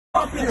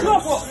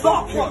Just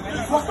stop it.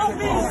 Stop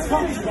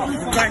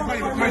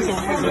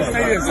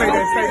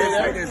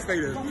Stay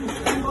there.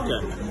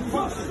 Okay.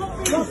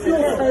 Just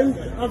your friend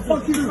and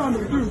fucking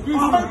family. I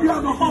hope you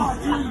have a heart.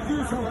 I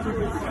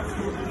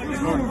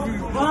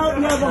hope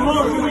you have a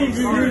heart.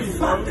 You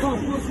fat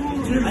cunt.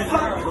 You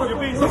fat cunt.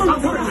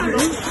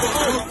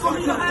 Put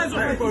your hands off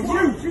me.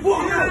 You put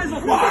your hands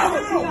off me.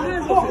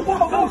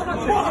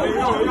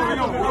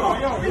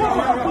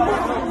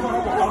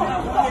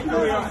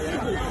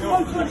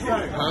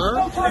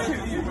 Don't touch it.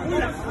 Don't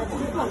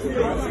touch it.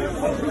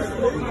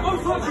 Don't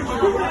touch it.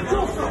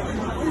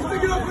 He's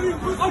picking up and he's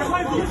trying to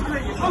escalate you.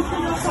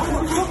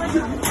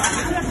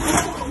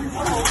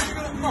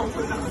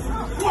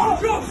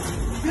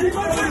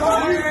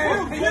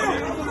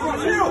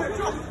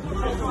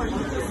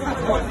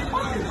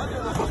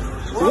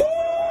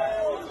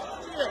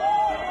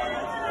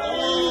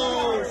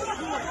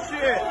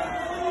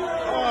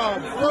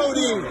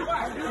 Brody!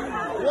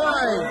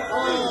 Why?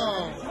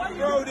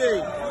 Brody!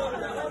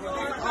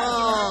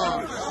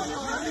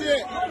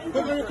 Shit!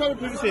 Put the recovery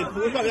position.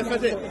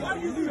 That's it.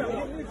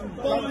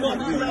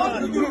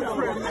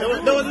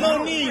 There was no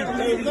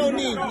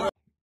need.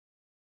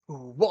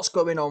 What's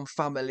going on,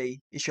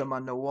 family? It's your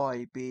man, the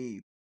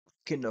YB,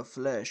 in the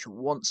flesh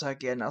once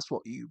again. That's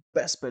what you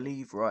best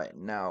believe right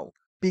now.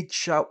 Big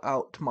shout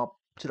out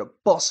to the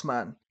boss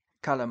man,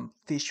 Callum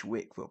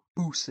Fishwick, for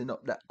boosting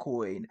up that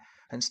coin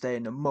and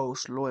staying the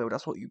most loyal.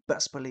 That's what you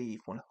best believe,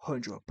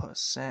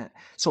 100%.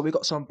 So we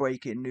got some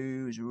breaking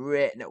news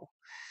right now.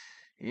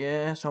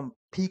 Yeah, some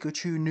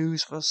Pikachu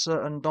news for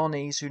certain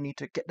Donnies who need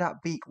to get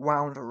that beak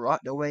wound right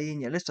the way in.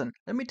 Yeah, listen,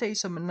 let me tell you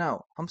something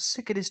now. I'm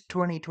sick of this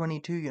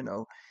 2022, you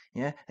know.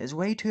 Yeah, there's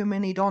way too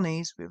many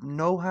Donnies with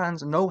no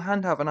hands, no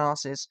hand having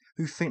asses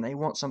who think they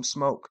want some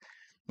smoke.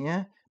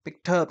 Yeah,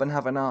 big Turban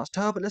having ass.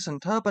 Turban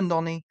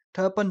Donny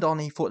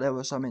thought there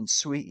was something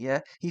sweet,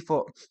 yeah? He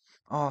thought,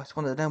 oh, it's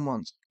one of them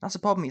ones. That's the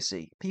problem, you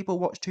see. People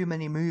watch too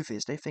many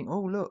movies. They think, oh,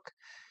 look,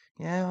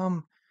 yeah,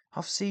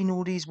 I've seen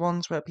all these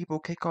ones where people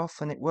kick off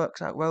and it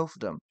works out well for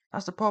them.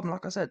 That's the problem,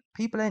 like I said.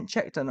 People ain't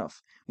checked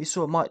enough. We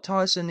saw Mike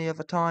Tyson the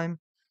other time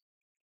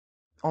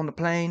on the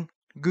plane.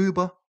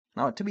 Goober.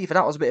 Now, to be fair,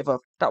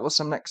 that was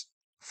some next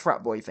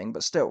frat boy thing,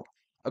 but still,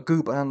 a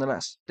goober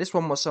nonetheless. This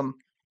one was some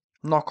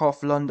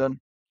knockoff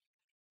London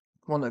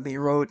wannabe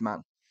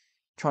roadman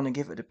trying to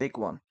give it a big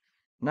one.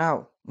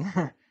 Now,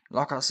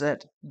 like I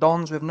said,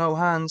 dons with no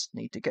hands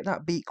need to get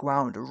that beak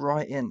wound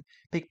right in.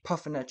 Big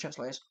puff in their chest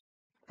like this.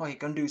 Like you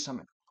can do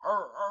something.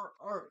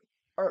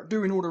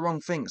 Doing all the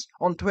wrong things.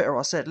 On Twitter,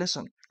 I said,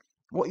 listen,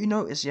 what you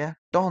notice, yeah,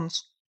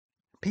 dons,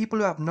 people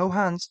who have no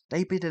hands,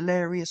 they be the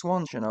hilarious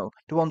ones, you know,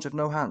 the ones with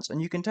no hands.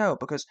 And you can tell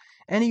because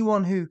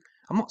anyone who,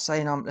 I'm not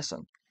saying I'm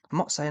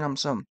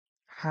some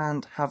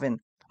hand having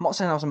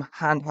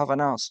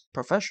ass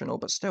professional,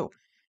 but still,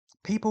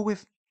 people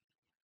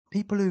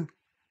who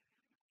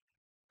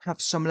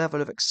have some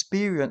level of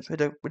experience with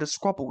the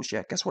squabbles,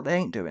 yeah, guess what they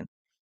ain't doing?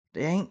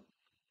 They ain't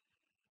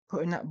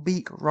putting that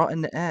beak right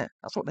in the air.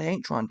 That's what they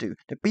ain't trying to do.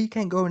 The beak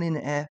ain't going in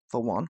the air,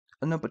 for one.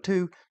 And number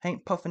two,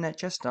 ain't puffing their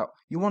chest out.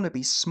 You want to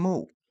be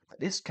small. But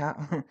this cat,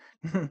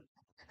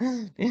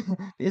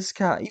 this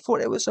cat, he thought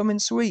there was something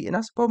sweet. And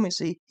that's the problem, you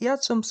see. He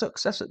had some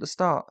success at the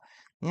start.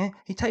 Yeah,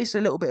 he tasted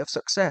a little bit of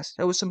success.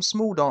 There was some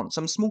small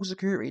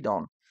security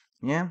don.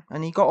 Yeah,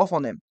 and he got off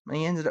on him. And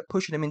he ended up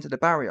pushing him into the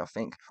barrier, I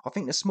think. I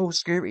think the small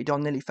security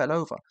don nearly fell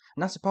over.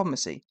 And that's the problem, you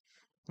see.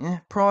 Yeah,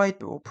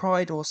 pride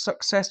or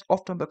success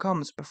often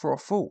becomes before a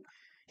fall.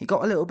 He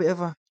got a little bit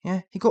of a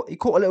he caught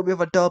a little bit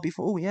of a dub. He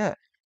thought, oh yeah,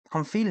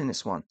 I'm feeling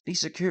this one.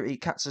 These security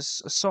cats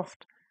are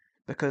soft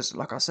because,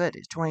 like I said,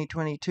 it's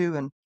 2022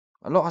 and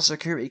a lot of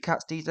security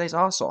cats these days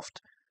are soft.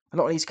 A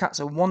lot of these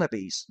cats are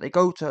wannabes. They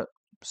go to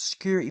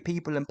security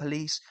people and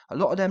police. A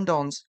lot of them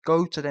dons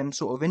go to them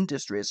sort of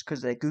industries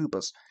because they're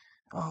goobers.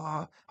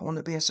 Oh, I want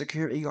to be a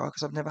security guy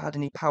because I've never had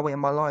any power in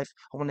my life.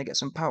 I want to get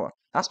some power.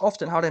 That's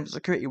often how them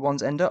security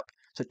ones end up.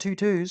 So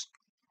 2-2s,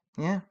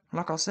 yeah,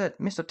 like I said,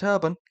 Mr.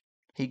 Turban,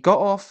 he got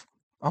off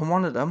on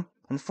one of them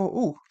and thought,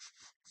 oh,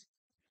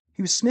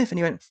 he was sniffing,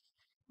 he went,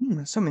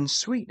 there's something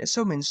sweet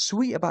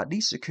about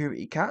these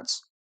security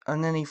cats.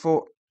 And then he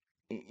thought,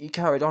 he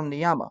carried on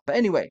the hammer. But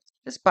anyway,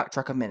 let's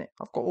backtrack a minute.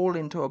 I've got all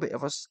into a bit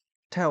of a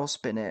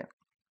tailspin here.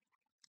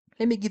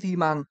 Let me give you,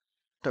 man,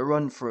 the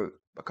run through,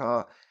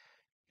 because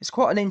it's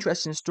quite an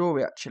interesting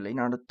story, actually.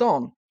 Now, the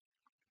Don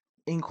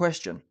in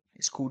question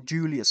is called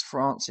Julius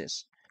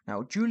Francis.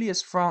 Now,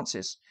 Julius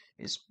Francis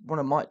is one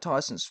of Mike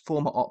Tyson's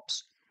former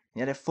ops.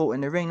 Yeah, they fought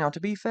in the ring. Now, to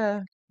be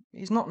fair,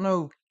 he's not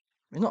a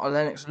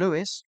Lennox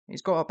Lewis.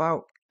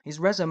 His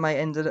resume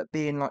ended up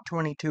being like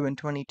 22 and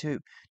 22.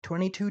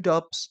 22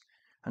 dubs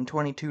and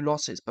 22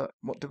 losses. But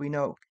what do we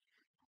know?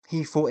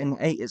 He fought in the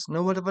 80s.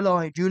 No word of a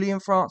lie.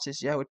 Julian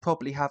Francis, yeah, would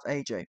probably have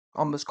AJ.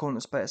 I'm just calling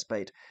a spade a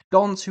spade.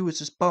 Dons, who was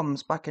just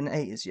bums back in the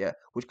 80s, yeah,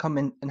 would come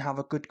in and have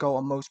a good go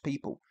on most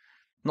people.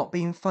 Not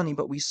being funny,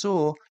 but we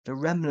saw the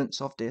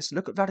remnants of this.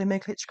 Look at Vladimir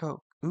Klitschko.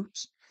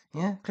 Oops.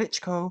 Yeah,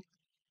 Klitschko.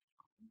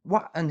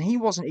 What? And he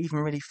wasn't even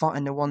really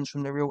fighting the ones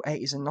from the real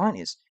 80s and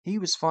 90s. He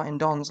was fighting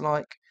dons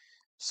like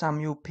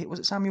Was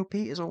it Samuel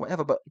Peters or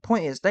whatever? But the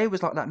point is, they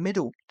was like that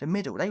the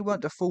middle. They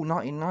weren't the full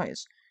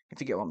 1990s, if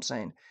you get what I'm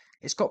saying.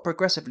 It's got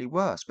progressively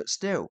worse, but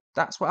still,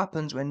 that's what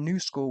happens when new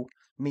school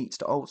meets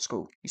the old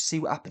school. You see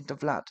what happened to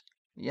Vlad,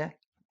 yeah?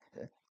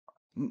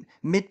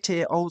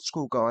 Mid-tier old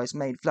school guys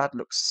made Vlad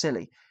look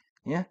silly,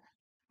 yeah?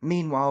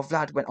 Meanwhile,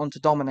 Vlad went on to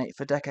dominate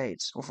for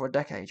decades, or for a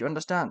decade, you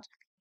understand?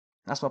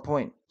 That's my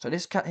point. So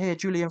this cat here,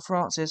 Julian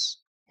Francis,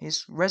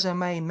 his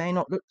resume may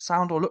not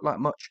sound or look like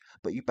much,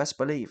 but you best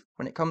believe,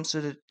 when it comes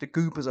to the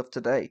goobers of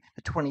today,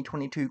 the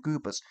 2022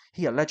 goobers,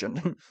 he a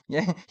legend.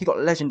 Yeah, he got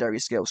legendary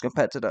skills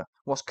compared to the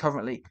what's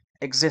currently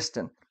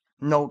existing.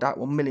 No doubt,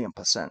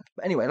 1,000,000%.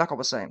 But anyway, like I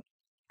was saying,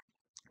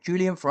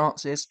 Julian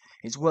Francis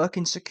is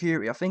working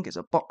security. I think it's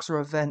a Boxer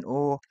event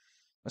or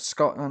a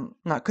Sky.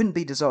 No, it couldn't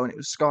be the Zone. It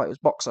was Sky. It was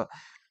Boxer.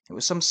 It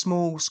was some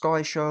small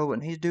Sky show,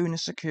 and he's doing the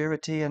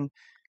security. And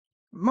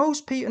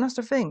most people, and that's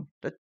the thing.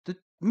 The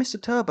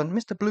Mr. Turban,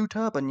 Mr. Blue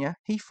Turban, yeah,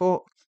 he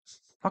thought,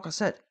 like I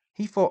said,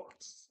 he thought,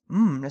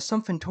 there's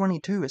something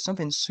 22. There's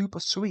something super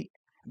sweet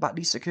about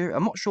these security.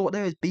 I'm not sure what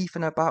they was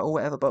beefing about or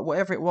whatever, but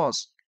whatever it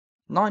was,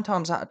 9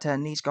 times out of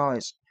 10, these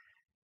guys,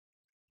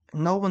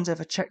 no one's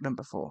ever checked them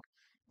before.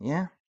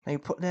 Yeah, they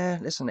put their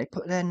Nike, they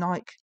put their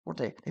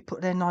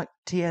Nike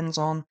TNs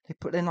on, they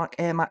put their Nike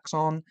Air Max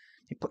on,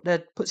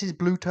 puts his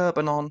blue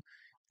turban on,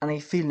 and he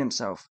feeling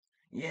himself.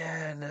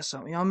 Yeah, there's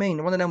something. You know what I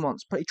mean? One of them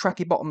ones. Put your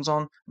tracky bottoms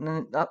on, and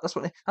then that's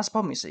that's the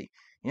problem. You see?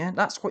 Yeah,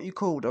 that's what you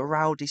call the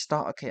rowdy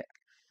starter kit.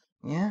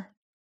 Yeah,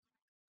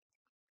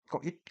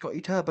 got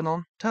your turban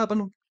on.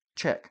 Turban,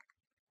 check.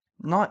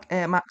 Nike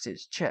Air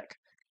Maxes, check.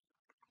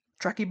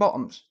 Tracky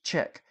bottoms,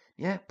 check.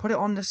 Yeah, put it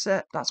on the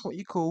set. That's what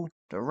you call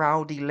the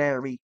rowdy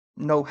Larry.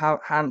 No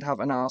hand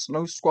have an ass.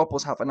 No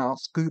squabbles have an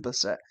ass. Scuba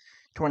set.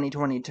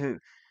 2022.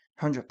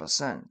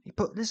 100%.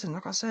 Listen,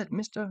 like I said,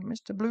 Mr.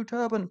 Blue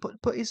Turban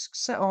put his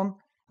set on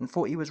and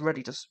thought he was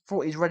ready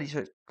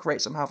to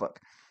create some havoc.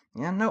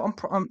 Yeah, no,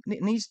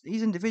 these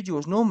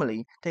individuals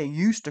normally they're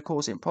used to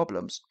causing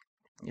problems.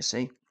 You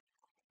see,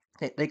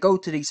 they go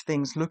to these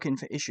things looking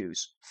for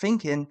issues,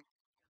 thinking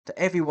that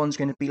everyone's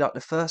going to be like the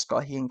first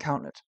guy he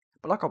encountered.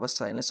 But like I was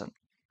saying, listen,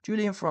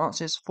 Julian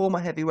Francis, former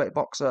heavyweight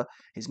boxer,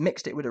 he's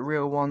mixed it with the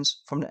real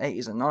ones from the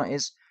 80s and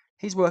 90s.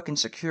 He's working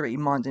security,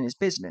 minding his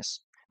business.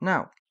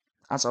 Now,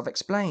 as I've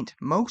explained,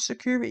 most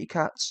security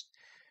cats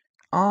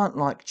aren't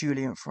like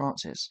Julian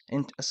Francis,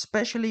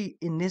 especially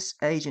in this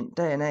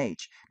day and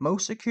age.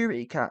 Most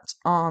security cats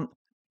aren't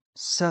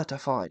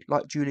certified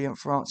like Julian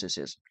Francis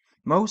is.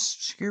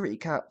 Most security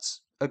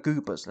cats are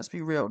goobers, let's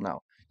be real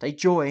now. They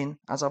join,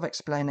 as I've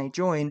explained, they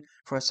join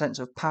for a sense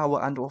of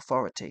power and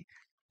authority.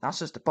 That's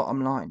just the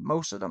bottom line,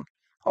 most of them.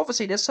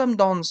 Obviously, there's some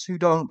dons who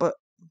don't, but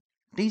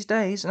these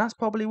days, and that's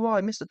probably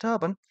why Mr.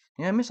 Turban,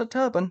 Mr.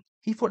 Turban,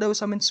 he thought there was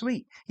something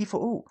sweet. He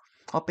thought, oh,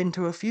 I've been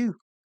to a few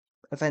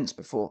events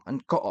before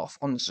and got off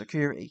on the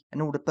security,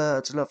 and all the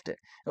birds loved it.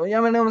 Oh, yeah,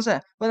 I know what I'm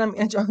saying. Well, I'm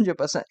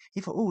 100%.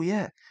 He thought, oh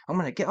yeah, I'm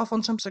gonna get off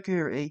on some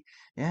security,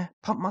 yeah,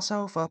 pump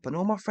myself up, and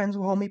all my friends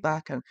will hold me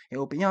back, and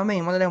it'll be, you know what I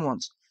mean, one of them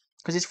ones.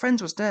 Because his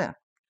friends was there.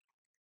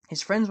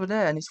 His friends were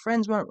there, and his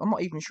friends weren't. I'm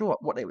not even sure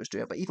what they was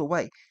doing, but either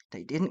way,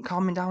 they didn't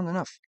calm him down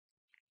enough.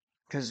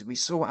 Because we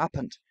saw what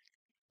happened.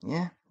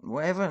 Yeah,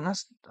 whatever, and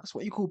that's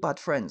what you call bad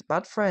friends.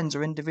 Bad friends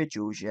are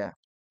individuals, yeah,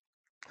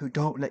 who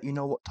don't let you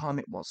know what time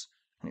it was.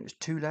 And it was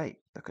too late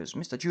because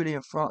Mr.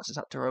 Julian Francis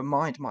had to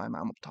remind my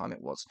man what time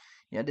it was.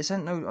 Yeah, this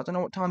ain't no, I don't know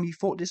what time you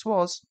thought this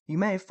was. You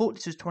may have thought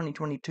this was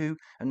 2022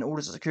 and all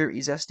the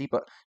security's zesty,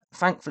 but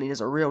thankfully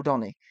there's a real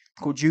Donny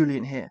called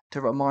Julian here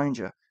to remind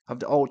you of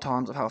the old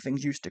times of how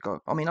things used to go.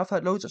 I mean, I've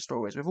heard loads of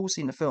stories. We've all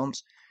seen the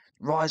films.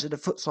 Rise of the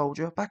Foot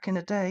Soldier. Back in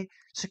the day,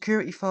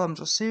 security firms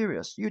were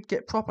serious. You'd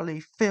get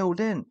properly filled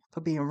in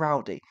for being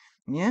rowdy.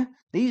 Yeah?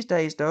 These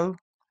days, though,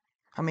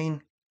 I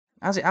mean,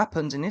 as it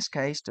happens in this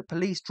case, the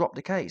police dropped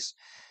the case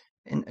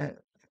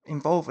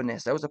involving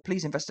this. There was a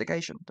police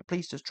investigation. The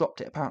police just dropped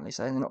it, apparently,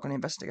 saying they're not going to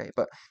investigate.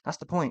 But that's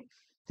the point.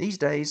 These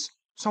days,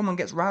 someone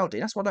gets rowdy.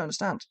 That's what I don't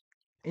understand.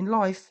 In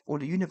life or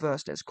the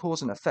universe, there's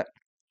cause and effect.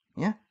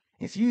 Yeah?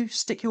 If you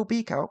stick your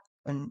beak out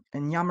and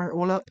yammer it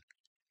all up,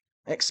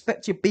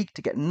 expect your beak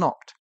to get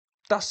knocked.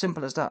 That's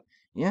simple as that.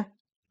 Yeah?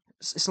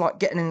 It's like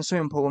getting in a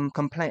swimming pool and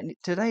complaining.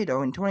 Today,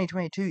 though, in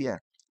 2022, yeah,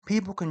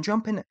 people can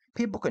jump in.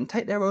 People can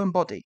take their own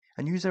body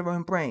and use their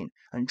own brain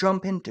and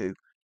jump into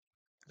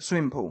a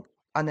swimming pool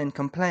and then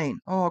complain.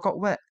 Oh, I got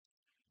wet.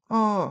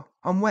 Oh,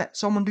 I'm wet.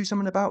 Someone do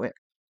something about it.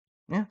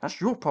 Yeah, that's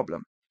your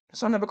problem.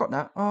 So I never got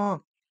that.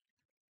 Oh,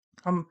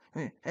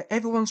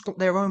 everyone's got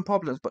their own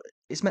problems, but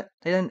it's meant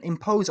they don't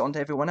impose it onto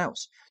everyone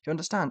else. Do you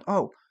understand?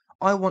 Oh,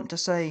 I want to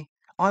say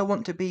I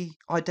want to be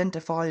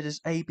identified as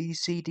A, B,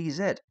 C, D,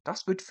 Z.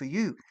 That's good for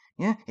you.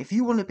 Yeah, if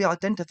you want to be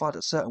identified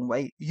a certain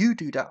way, you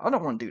do that. I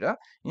don't want to do that.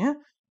 Yeah,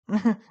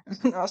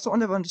 that's what I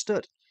never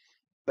understood.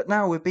 But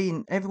now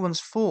everyone's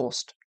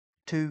forced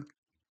to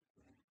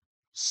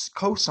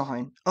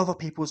co-sign other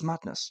people's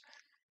madness.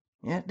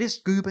 Yeah, this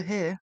goober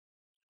here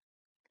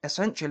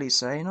essentially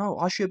saying, oh,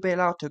 I should be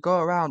allowed to go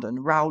around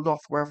and round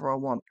off wherever I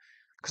want.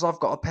 because I've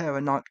got a pair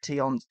of Nike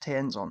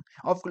TNs on.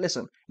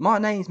 Listen, my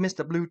name's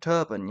Mr. Blue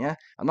Turban, yeah,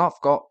 and I've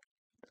got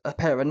a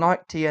pair of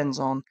Nike TNs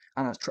on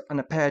and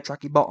a pair of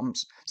tracky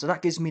bottoms. So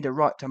that gives me the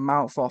right to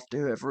mouth off to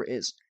whoever it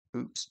is.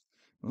 Oops.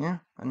 Yeah,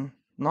 and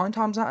 9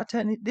 times out of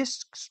 10,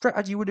 this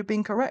strategy would have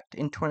been correct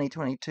in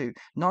 2022.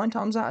 9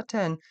 times out of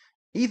 10,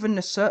 even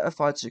the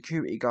certified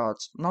security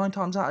guards, 9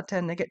 times out of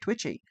 10, they get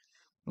twitchy.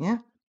 Yeah,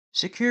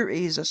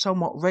 security is a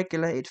somewhat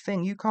regulated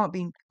thing.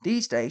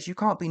 These days, you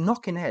can't be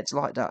knocking heads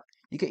like that.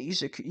 You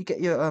get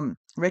your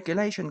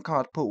regulation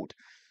card pulled.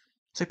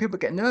 So people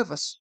get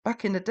nervous.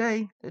 Back in the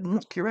day, they'd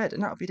knock your head,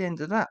 and that would be the end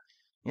of that.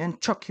 Yeah,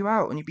 and chuck you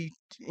out, and you'd be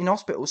in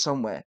hospital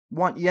somewhere.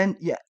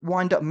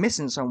 Wind up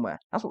missing somewhere.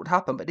 That's what would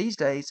happen. But these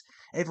days,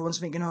 everyone's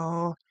thinking,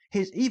 oh,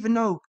 even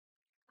though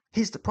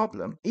here's the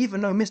problem,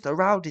 even though Mr.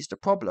 Rowdy's the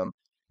problem,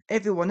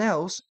 everyone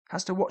else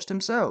has to watch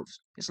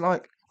themselves. It's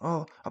like,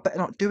 oh, I better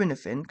not do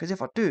anything, because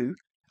if I do,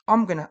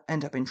 I'm gonna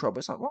end up in trouble.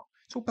 It's like, what?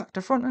 It's all back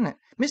to front, isn't it?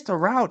 Mr.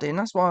 Rowdy, and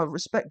that's why I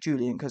respect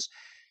Julian, because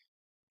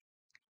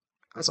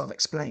as I've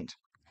explained,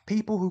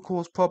 people who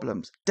cause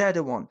problems, they're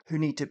the one who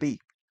need to be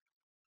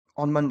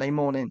on Monday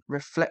morning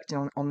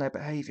reflecting on their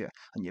behaviour.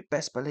 And you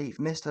best believe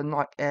Mr.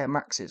 Nike Air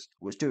Maxes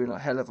was doing a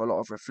hell of a lot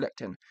of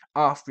reflecting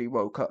after he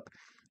woke up.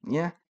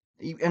 Yeah?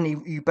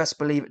 You best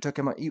believe it took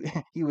him.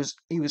 He was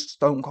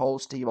Stone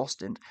Cold Steve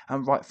Austin,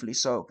 and rightfully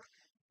so.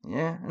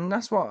 Yeah, and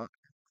that's what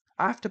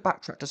I have to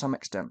backtrack to some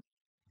extent,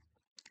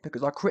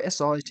 because I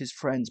criticised his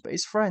friends, but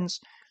his friends,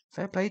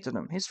 fair play to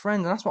them, his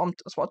friends, and that's what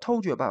I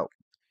told you about.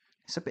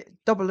 It's a bit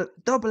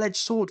double-edged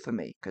sword for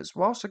me, because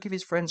whilst I give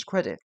his friends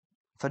credit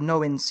for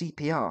knowing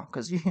CPR,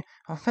 because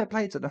fair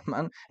play to them,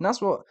 man, and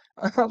that's what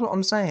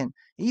I'm saying.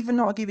 Even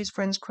though I give his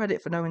friends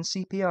credit for knowing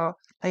CPR,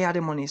 they had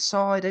him on his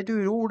side. They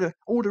do all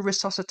the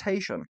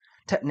resuscitation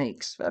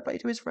techniques. Fair play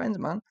to his friends,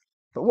 man.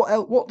 But what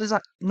else, what does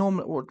that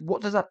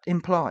what does that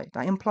imply?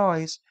 That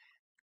implies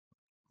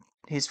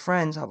his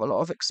friends have a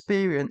lot of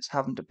experience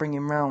having to bring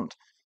him round.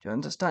 Do you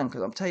understand?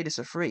 Because I'll tell you this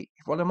for free.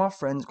 If one of my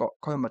friends got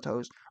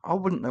comatose, I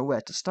wouldn't know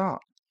where to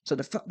start. So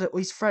the fact that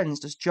his friends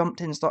just jumped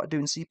in and started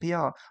doing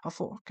CPR, I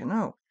thought, okay,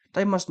 no.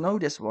 They must know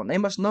this one. They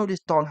must know this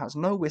Don has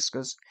no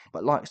whiskers,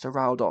 but likes to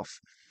round off.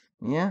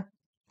 Yeah?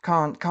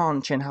 Khan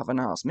Chin have an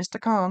ass. Mr.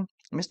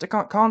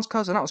 Khan's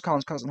cousin, that was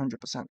Khan's cousin 100%.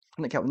 I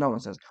don't care what no one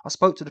says. I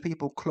spoke to the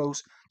people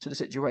close to the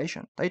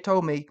situation. They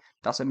told me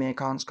that's AMIR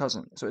Khan's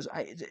cousin. So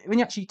when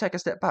you actually take a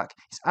step back,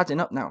 it's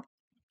adding up now.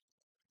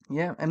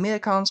 Yeah, AMIR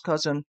Khan's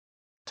cousin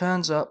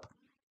turns up,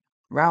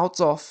 routs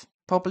off,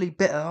 probably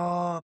bitter,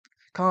 oh,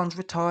 Khan's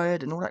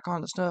retired and all that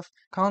kind of stuff.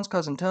 Khan's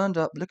cousin turned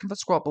up looking for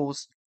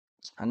squabbles,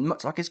 and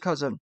much like his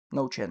cousin,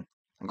 no chin,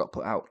 and got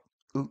put out.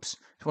 Oops,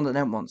 it's one of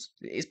them ones.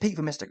 It's peak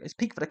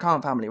for the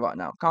Khan family right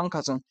now. Khan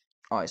cousin,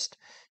 iced.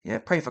 Yeah,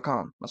 pray for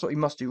Khan. That's what we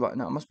must do right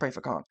now. I must pray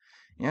for Khan.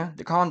 Yeah,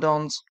 the Khan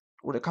Dons,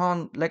 or the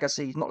Khan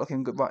legacy is not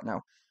looking good right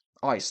now.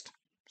 Iced.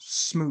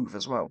 Smooth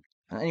as well.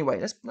 And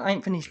anyway, I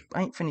ain't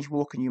finished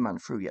walking you man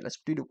through yet. Let's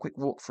do the quick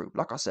walkthrough.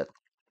 Like I said.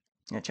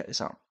 Yeah, check this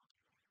out.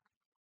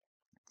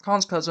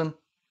 Khan's cousin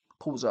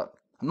pulls up.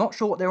 I'm not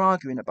sure what they're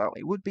arguing about.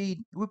 It would be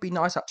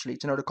nice actually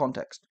to know the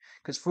context,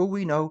 because for all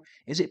we know,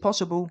 is it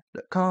possible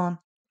that Khan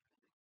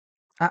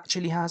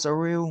actually has a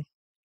real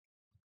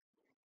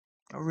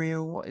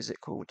what is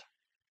it called?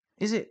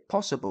 Is it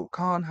possible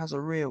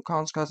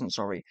Khan's cousin,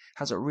 sorry,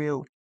 has a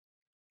real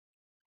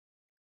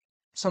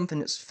something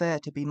that's fair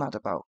to be mad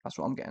about? That's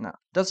what I'm getting at.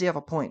 Does he have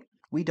a point?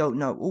 We don't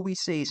know. All we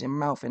see is him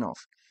mouthing off.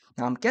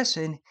 Now I'm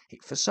guessing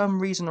for some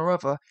reason or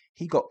other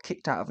he got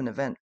kicked out of an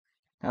event.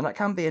 Now that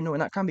can be annoying,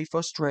 that can be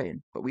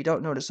frustrating, but we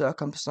don't know the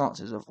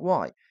circumstances of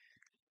why.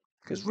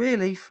 Because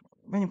really,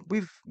 man,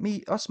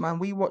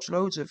 we watch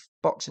loads of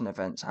boxing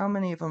events. How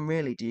many of them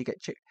really do you get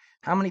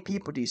How many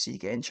people do you see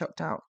getting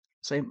chucked out?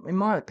 So in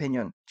my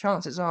opinion,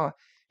 chances are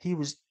he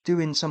was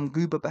doing some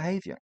goober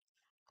behaviour,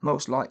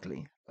 most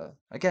likely.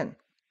 Again,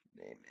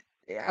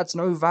 it adds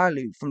no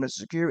value from the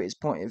security's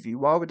point of view.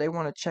 Why would they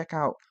want to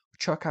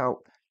chuck out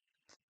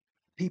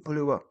people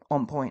who are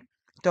on point?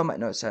 Don't make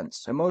no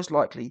sense. So most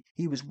likely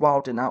he was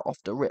wilding out off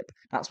the rip.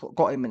 That's what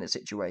got him in the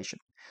situation.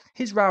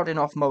 His wilding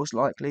off, most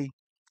likely,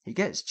 he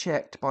gets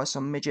checked by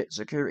some midget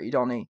security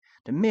donny.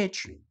 The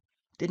midge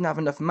didn't have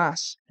enough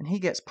mass, and he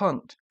gets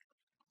punked.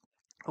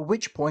 At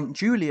which point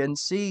Julian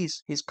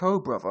sees his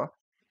co-brother,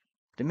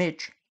 the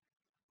midge,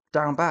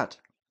 down bad.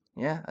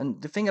 Yeah,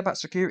 and the thing about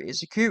security is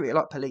security are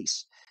like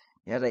police.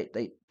 Yeah,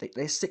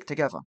 they stick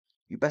together.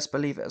 You best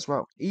believe it as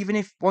well. Even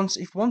if one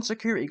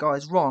security guy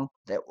is wrong,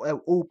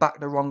 they'll all back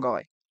the wrong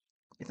guy.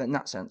 If in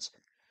that sense,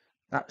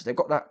 they've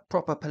got that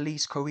proper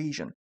police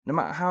cohesion. No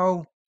matter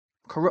how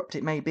corrupt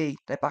it may be,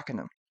 they're backing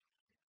them.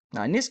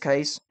 Now in this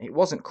case, it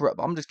wasn't corrupt.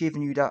 But I'm just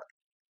giving you that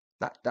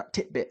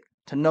tidbit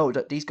to know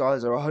that these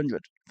guys are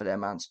 100 for their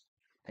mans.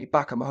 They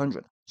back them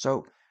 100.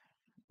 So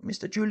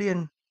Mr.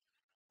 Julian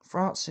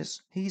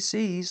Francis, he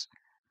sees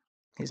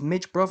his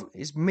mid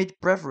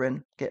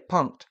brethren get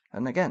punked,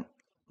 and again,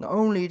 not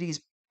only are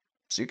these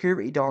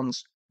security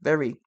dons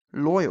very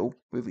loyal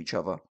with each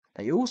other,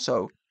 they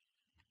also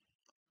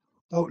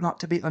don't like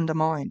to be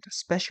undermined,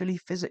 especially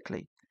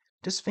physically.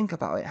 Just think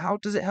about it. How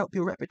does it help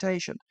your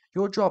reputation?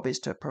 Your job is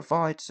to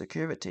provide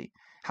security.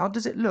 How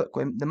does it look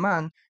when the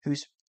man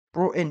who's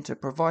brought in to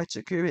provide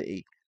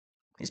security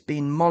is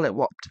being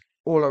mollywopped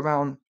all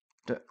around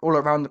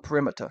the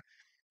perimeter?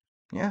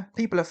 Yeah,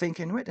 people are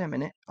thinking, wait a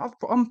minute,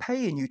 I'm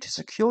paying you to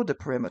secure the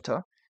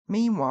perimeter.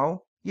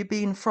 Meanwhile, you're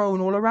being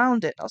thrown all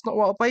around it. That's not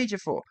what I paid you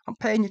for. I'm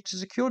paying you to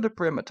secure the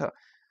perimeter,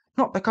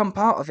 not become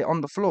part of it on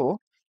the floor.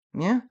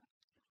 Yeah?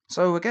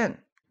 So again,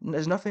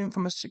 there's nothing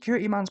from a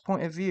security man's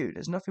point of view,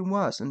 there's nothing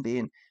worse than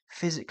being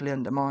physically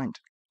undermined.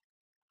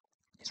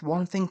 It's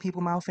one thing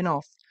people mouthing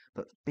off,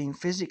 but being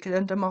physically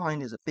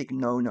undermined is a big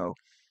no-no.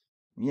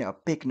 Yeah, a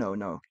big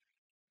no-no.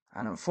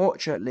 And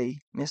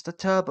unfortunately, Mr.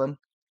 Turban,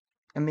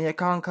 Amir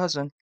Khan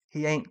cousin,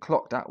 he ain't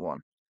clocked that one.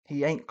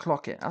 He ain't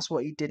clock it. That's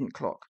what he didn't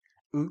clock.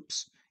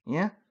 Oops.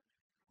 Yeah?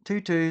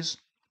 2-2s.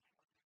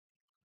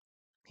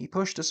 He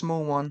pushed the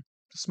small one.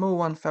 The small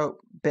one felt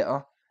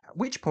bitter. At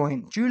which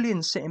point,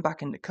 Julian's sitting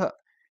back in the cut.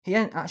 He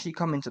ain't actually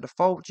come into the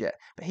fold yet,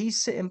 but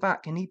he's sitting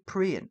back and he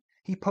preying.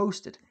 He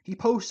posted. He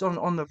posted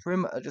on the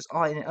perimeter, just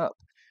eyeing it up.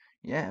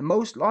 Yeah, and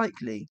most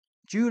likely,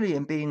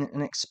 Julian being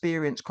an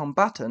experienced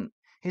combatant,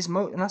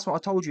 and that's what I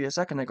told you a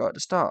second ago at the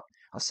start.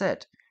 I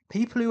said,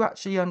 people who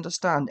actually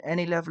understand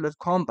any level of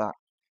combat,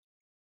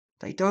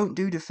 they don't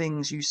do the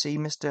things you see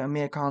Mr.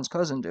 Amir Khan's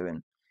cousin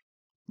doing.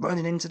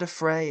 Running into the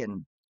fray,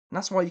 and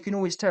that's why you can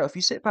always tell if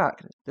you sit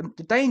back. The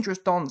dangerous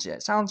dons, yeah,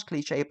 it sounds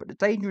cliche, but the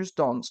dangerous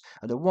dons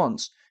are the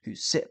ones who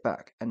sit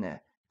back and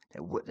they're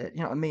you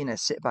know what I mean? They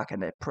sit back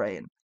and they're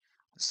preying.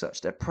 As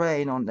such, they're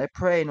preying on the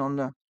prey.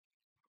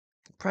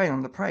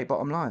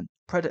 Bottom line,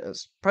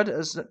 predators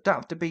that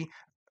have to be.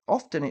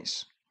 Often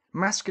it's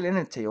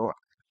masculinity or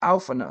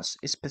alphaness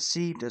is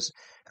perceived as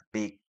a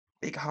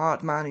big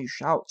hard man who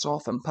shouts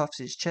off and puffs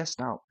his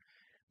chest out.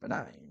 But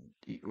that,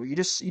 you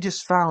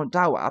just found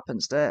out what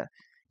happens there.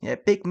 Yeah,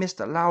 big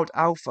Mr. Loud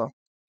Alpha,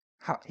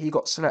 he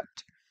got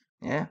slept.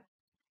 Yeah,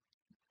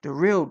 the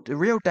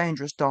real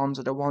dangerous dons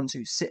are the ones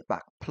who sit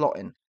back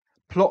plotting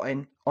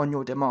on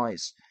your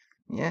demise.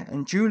 Yeah,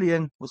 and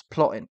Julian was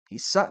plotting. He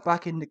sat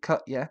back in the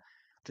cut. Yeah,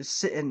 just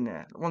sitting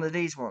there. One of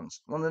these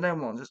ones, one of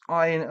them ones, just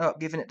eyeing it up,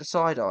 giving it the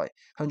side eye,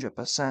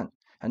 100%.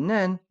 And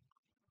then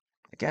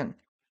again,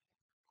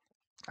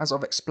 as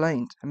I've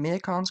explained, Amir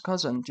Khan's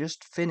cousin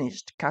just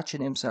finished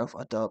catching himself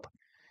a dub.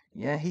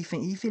 Yeah, he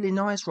feeling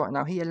nice right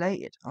now. He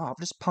elated. Oh, I've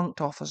just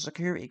punked off a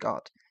security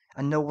guard,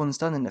 and no one's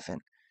done anything.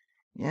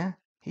 Yeah,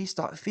 he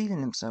started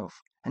feeling himself.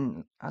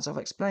 And as I've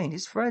explained,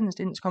 his friends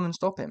didn't come and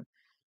stop him.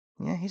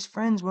 Yeah, his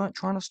friends weren't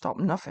trying to stop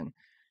nothing.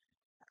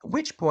 At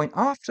which point,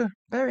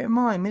 bear in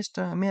mind,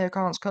 Mr. Amir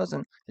Khan's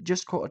cousin had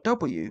just caught a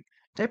W,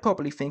 they're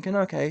probably thinking,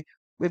 okay,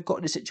 we've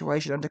got the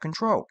situation under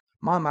control.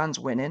 My man's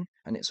winning,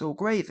 and it's all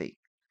gravy.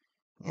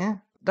 Yeah,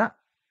 that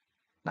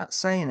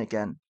saying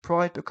again,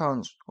 pride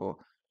comes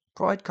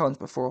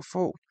before a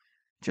fall.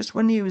 Just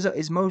when he was at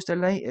his most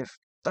elative,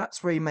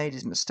 that's where he made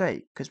his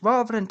mistake. Because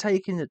rather than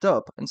taking the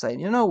dub and saying,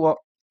 you know what,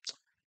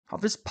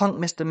 I've just punked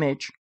Mr.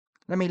 Midge,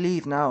 let me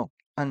leave now,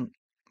 and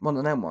one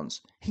of them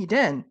ones, he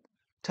then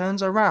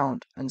turns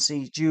around and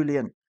sees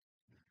Julian,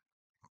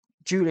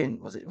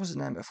 what's his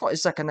name? I forgot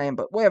his second name,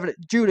 but whatever.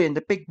 Julian,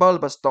 the big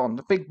bulbous don,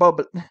 the big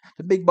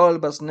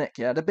bulbous Nick,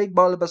 yeah, the big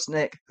bulbous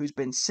Nick, who's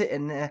been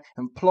sitting there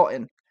and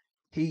plotting.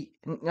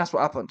 That's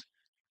what happened,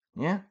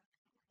 yeah.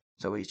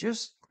 So he's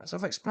just, as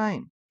I've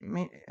explained,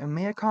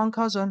 Amir Khan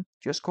cousin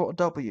just caught a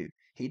W.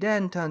 He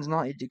then turns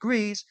 90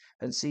 degrees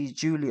and sees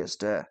Julius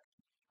there,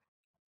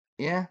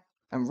 yeah.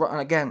 And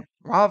again,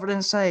 rather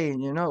than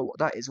saying, you know what,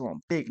 that is one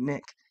big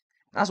Nick.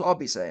 That's what I'll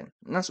be saying.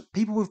 And that's what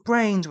people with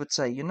brains would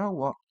say, you know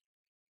what?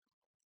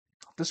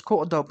 Just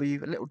caught a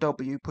little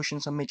W, pushing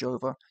some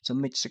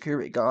mid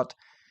security guard,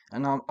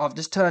 and I've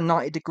just turned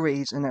 90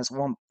 degrees, and there's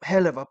one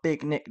hell of a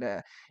big Nick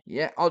there.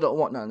 Yeah, I don't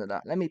want none of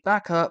that. Let me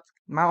back up,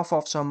 mouth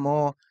off some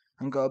more,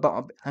 and go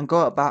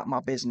about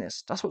my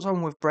business. That's what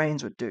someone with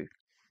brains would do.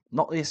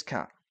 Not this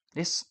cat.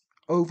 This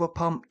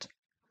overpumped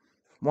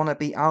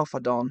wannabe alpha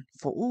don.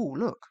 Oh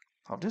look,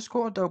 I've just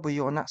caught a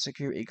W on that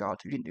security guard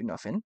who didn't do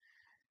nothing.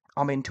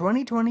 I'm in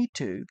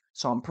 2022,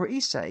 so I'm pretty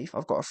safe.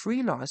 I've got a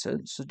free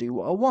license to do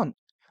what I want.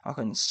 I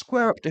can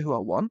square up to who I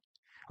want.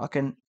 I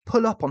can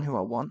pull up on who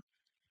I want.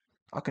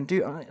 I can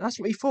do. That's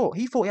what he thought.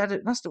 He thought he had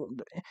it.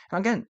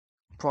 Again,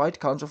 pride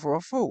comes before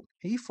a fall.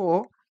 He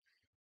thought,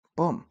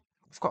 boom,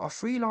 I've got a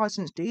free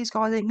license. These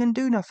guys ain't gonna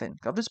do nothing.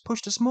 I've just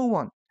pushed a small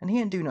one, and he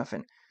ain't do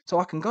nothing. So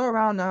I can go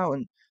around now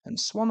and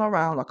swan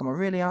around like I'm a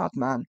really hard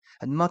man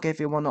and mug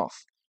everyone off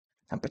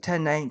and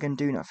pretend they ain't gonna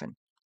do nothing.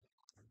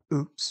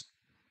 Oops.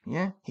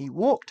 Yeah, he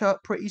walked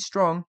up pretty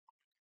strong.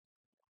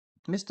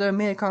 Mr.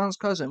 Amir Khan's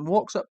cousin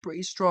walks up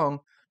pretty strong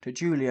to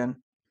Julian,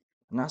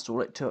 and that's all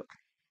it took.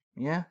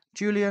 Yeah,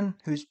 Julian,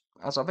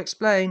 as I've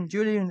explained,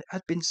 Julian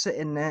had been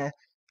sitting there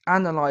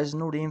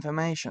analysing all the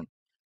information.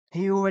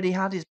 He already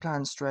had his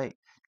plan straight.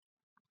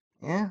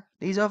 Yeah,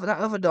 that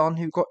other Don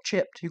who got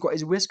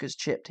his whiskers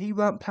chipped, he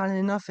weren't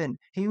planning nothing.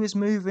 He was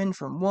moving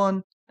from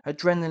one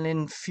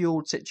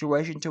adrenaline-fueled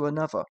situation to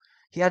another.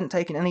 He hadn't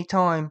taken any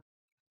time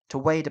to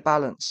weigh the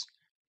balance.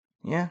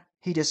 Yeah,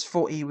 he just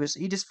thought he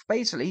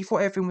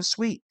thought everything was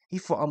sweet. He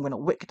thought, I'm gonna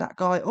wick that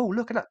guy. Oh,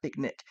 look at that big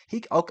Nick.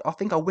 I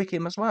think I'll wick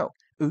him as well.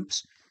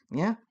 Oops.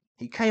 Yeah.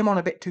 He came on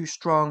a bit too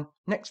strong.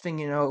 Next thing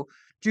you know,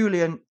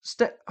 Julian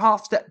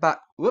half step back.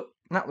 Whoop.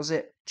 And that was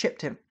it.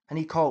 Chipped him, and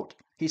he cold.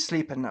 He's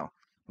sleeping now.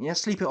 Yeah,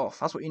 sleep it off.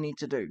 That's what you need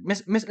to do.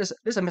 Listen,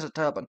 Mr.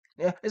 Turban.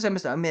 Yeah, listen,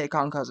 Mr. Amir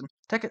Khan cousin.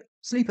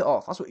 Sleep it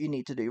off. That's what you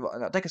need to do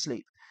right now. Take a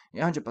sleep.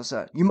 Yeah,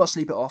 100%. You must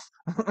sleep it off.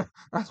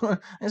 That's what,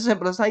 as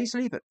simple as how you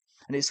sleep it.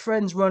 And his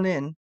friends run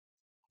in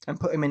and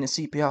put him in a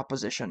CPR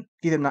position.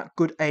 Give him that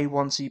good A1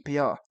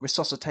 CPR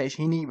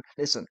resuscitation.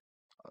 Listen.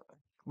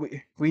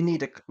 We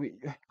need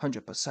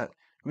 100%.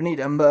 We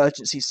need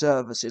emergency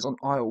services on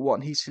aisle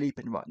 1. He's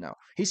sleeping right now.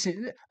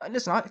 Listen,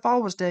 if I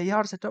was there, yeah, I'd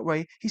have said, don't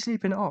worry, he's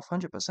sleeping it off,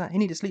 100%. He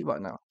needs to sleep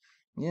right now.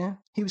 Yeah,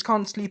 he was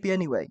kind of sleepy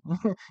anyway.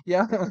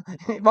 Yeah,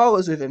 if I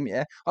was with him,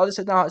 yeah, I'd have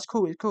said, no, it's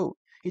cool, it's cool.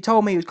 He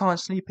told me he was kind of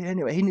sleepy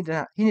anyway. He needed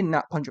a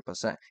nap,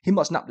 100%. He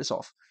must nap this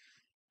off.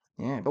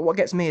 Yeah, but what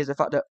gets me is the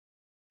fact that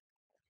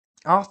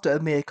after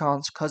Amir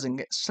Khan's cousin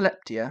gets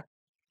slept, yeah,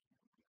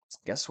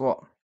 guess what?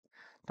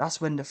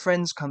 That's when the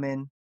friends come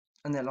in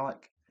and they're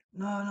like,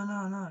 no, no,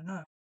 no, no,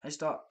 no. They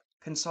start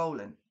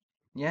consoling.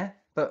 Yeah?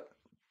 But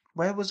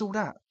where was all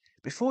that?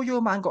 Before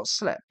your man got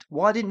slept,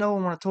 why didn't no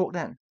one want to talk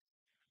then?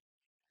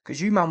 Because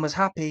you man was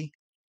happy.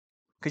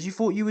 Because you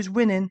thought you was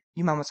winning,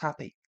 you man was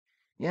happy.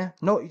 Yeah?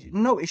 No,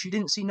 notice you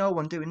didn't see no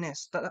one doing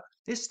this.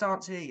 This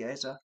stance here, yeah,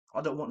 is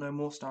I don't want no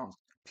more stance.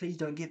 Please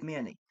don't give me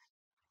any.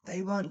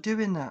 They weren't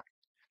doing that.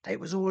 They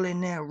was all in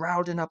there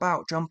rowding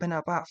about, jumping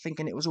about,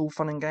 thinking it was all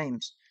fun and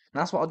games.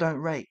 And that's what I don't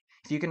rate.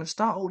 If you're going to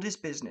start all this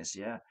business,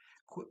 yeah,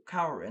 quit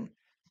cowering,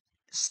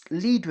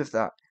 lead with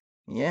that.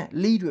 Yeah,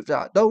 lead with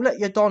that. Don't let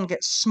your Don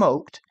get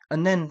smoked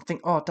and then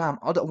think, oh, damn,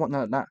 I don't want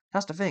none of that.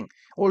 That's the thing.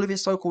 All of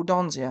his so-called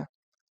Dons, yeah,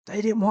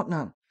 they didn't want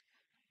none.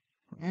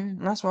 Yeah,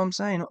 and that's what I'm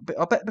saying. But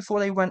I bet before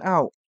they went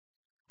out,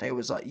 they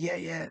was like, yeah,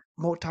 yeah,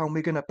 more time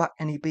we're gonna back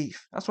any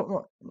beef. That's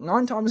what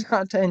 9 times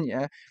out of 10,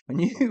 yeah.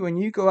 When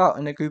you go out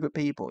in a group of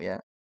people, yeah,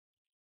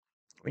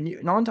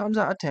 9 times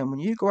out of 10, when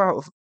you go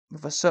out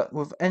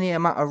with any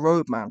amount of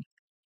roadman,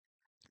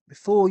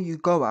 before you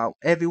go out,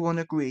 everyone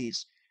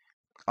agrees.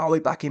 Are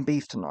we back in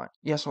beef tonight?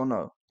 Yes or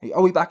no?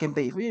 Are we back in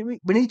beef? We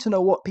need to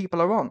know what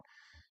people are on.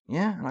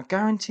 Yeah, and I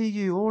guarantee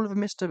you, all of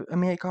Mr.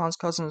 Amir Khan's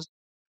cousins,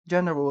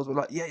 generals were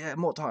like, yeah, yeah,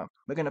 more time.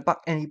 We're gonna back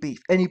any beef.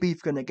 Any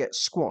beef gonna get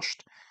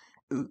squashed.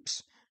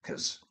 Oops,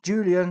 because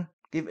Julian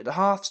gave it the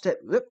half step,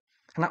 whoop,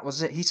 and that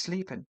was it. He's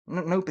sleeping.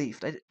 No beef.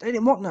 They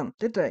didn't want none,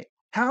 did they?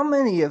 How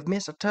many of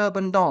Mr.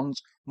 Turban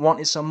Dons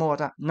wanted some more of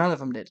that? None of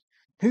them did.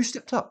 Who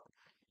stepped up?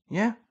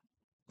 Yeah,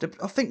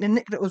 I think the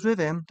Nick that was with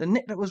him,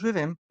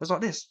 was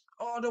like this.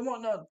 Oh, I don't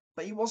want none.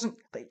 But he wasn't.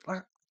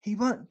 He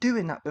weren't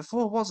doing that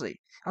before, was he?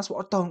 That's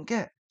what I don't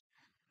get.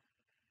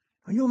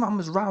 When your man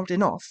was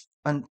rounding off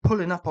and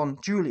pulling up on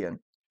Julian,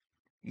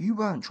 you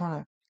weren't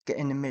trying to get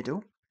in the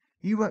middle.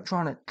 You weren't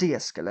trying to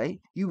de-escalate.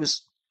 You know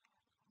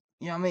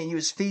what I mean? You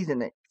was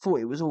feeding it. You thought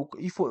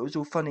it was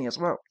all funny as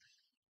well.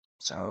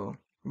 So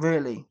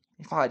really,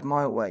 if I had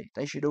my way,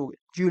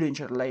 Julian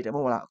should have laid them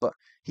all out. But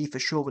he for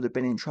sure would have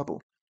been in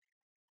trouble.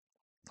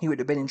 He would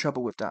have been in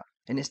trouble with that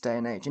in this day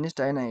and age. In this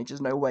day and age,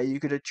 there's no way you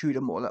could have chewed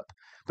them all up.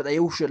 But they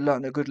all should have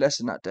learned a good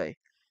lesson that day.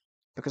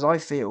 Because I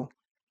feel,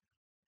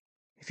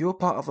 if you're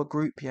part of a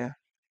group, yeah,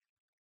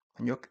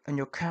 and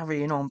you're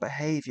carrying on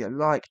behaviour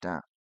like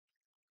that,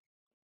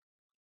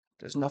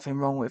 there's nothing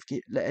wrong with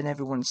letting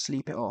everyone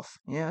sleep it off.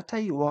 Yeah, I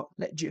tell you what,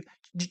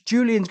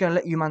 Julian's gonna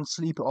let you man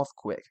sleep it off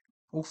quick.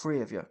 All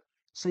 3 of you,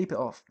 sleep it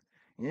off.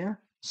 Yeah,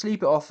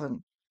 sleep it off, and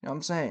you know what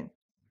I'm saying,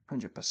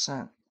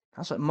 100%.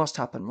 That's what must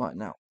happen right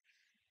now.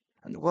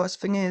 And the worst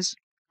thing is,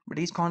 with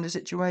these kind of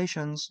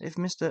situations, if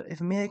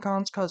Amir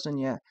Khan's cousin,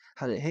 yeah,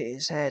 had it hit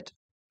his head,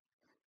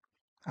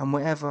 and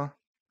whatever,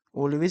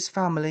 all of his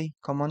family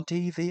come on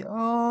TV,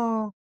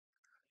 oh,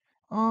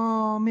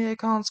 Amir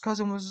Khan's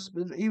cousin was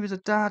a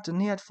dad and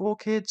he had 4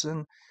 kids,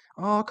 and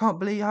oh, I can't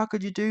believe, how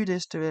could you do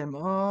this to him?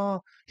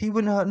 Oh, he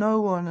wouldn't hurt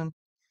no one. And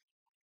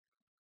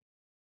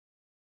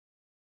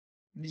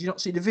did you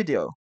not see the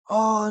video?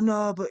 Oh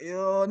no, but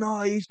oh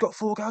no, he's got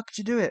 4. How could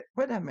you do it?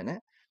 Wait a minute.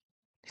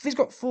 If he's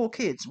got 4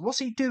 kids, what's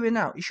he doing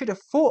now? He should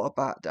have thought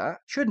about that,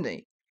 shouldn't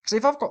he? Because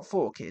if I've got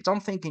 4 kids, I'm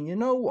thinking, you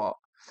know what?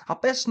 I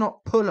best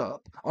not pull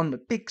up on the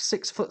big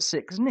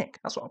 6'6" Nick.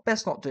 That's what I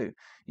best not do.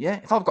 Yeah,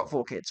 if I've got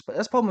 4 kids. But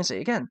let's probably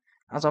say again,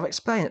 as I've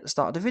explained at the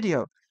start of the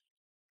video,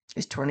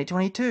 it's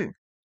 2022.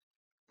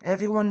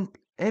 Everyone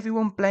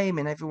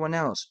blaming everyone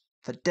else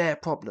for their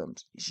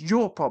problems. It's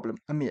your problem,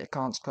 Amir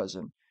Khan's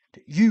cousin,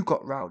 that you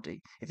got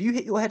rowdy. If you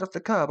hit your head off the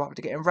curb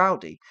after getting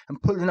rowdy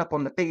and pulling up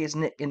on the biggest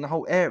Nick in the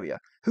whole area,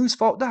 whose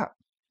fault that?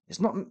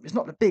 It's not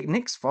the big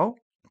Nick's fault.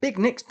 Big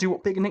Nicks do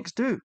what big Nicks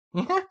do.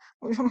 Yeah?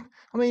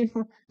 I mean,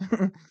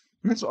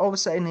 that's what I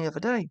was saying the other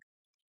day.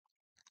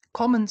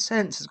 Common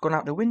sense has gone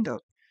out the window.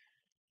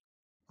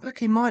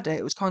 Back in my day,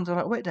 it was kind of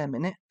like, wait a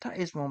minute, that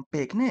is one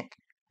big Nick.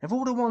 Of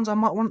all the ones I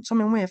might want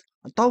something with,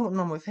 I don't want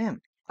none with him.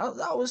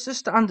 That was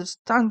just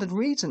standard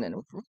reasoning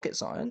of rocket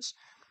science.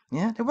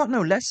 Yeah, there weren't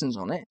no lessons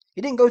on it.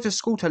 He didn't go to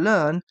school to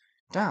learn.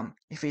 Damn,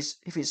 if he's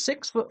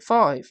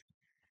 6'5",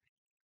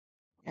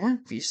 yeah,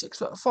 if he's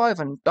 6'5"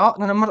 and dark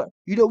than a mother,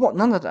 you don't want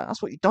none of that.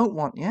 That's what you don't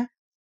want, yeah.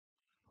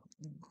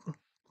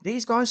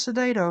 These guys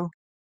today, though,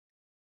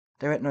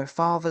 there ain't no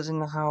fathers in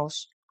the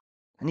house,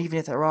 and even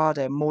if there are,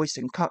 they're moist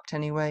and cucked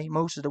anyway.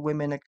 Most of the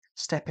women are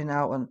stepping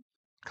out and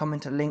coming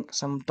to link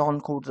some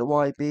don called the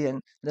YB,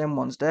 and them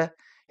ones there.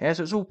 Yeah,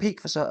 so it's all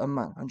peak for certain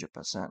man,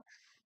 100%.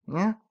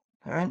 Yeah,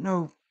 there ain't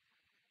no,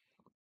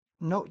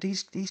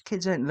 these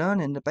kids ain't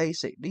learning the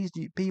basic. These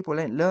people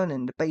ain't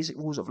learning the basic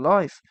rules of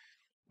life.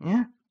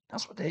 Yeah,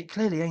 that's what they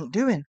clearly ain't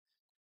doing.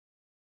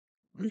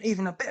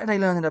 Even a bit are they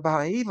learning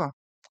about it either.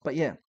 But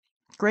yeah,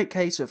 great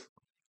case of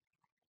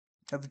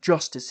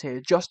justice here.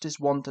 Justice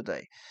won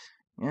today.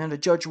 Yeah, the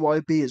Judge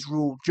YB has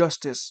ruled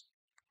justice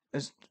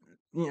as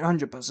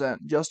 100%.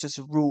 Justice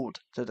has ruled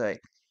today,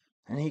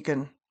 and he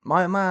can.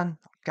 My man,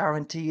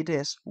 guarantee you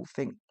this, will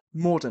think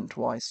more than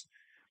twice.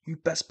 You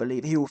best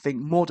believe he will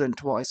think more than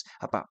twice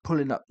about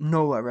pulling up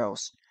nowhere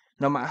else,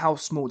 no matter how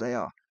small they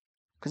are.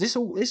 Because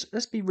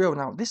let's be real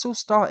now, this all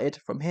started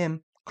from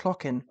him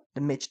clocking the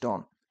Midge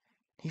Don.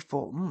 He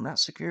thought, that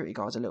security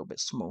guy's a little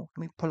bit small.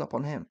 Let me pull up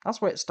on him. That's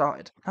where it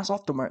started. That's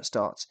often where it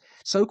starts.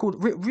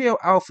 So-called real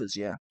alphas,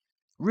 yeah.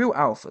 Real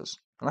alphas.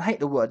 And I hate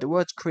the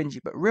word's cringy,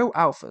 but real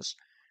alphas,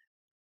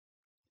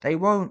 they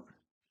won't.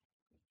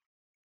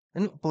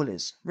 They're not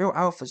bullies. Real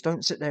alphas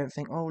don't sit there and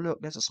think, oh, look,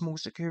 there's a small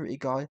security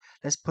guy.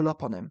 Let's pull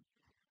up on him.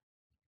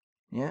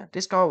 Yeah,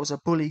 this guy was a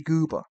bully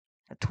goober.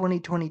 A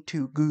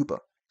 2022 goober.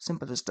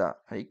 Simple as that.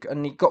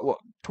 And he got what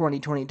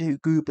 2022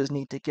 goobers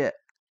need to get.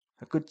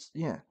 A good,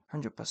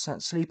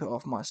 100%. Sleep it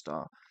off, my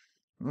star.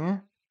 Yeah?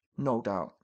 No doubt.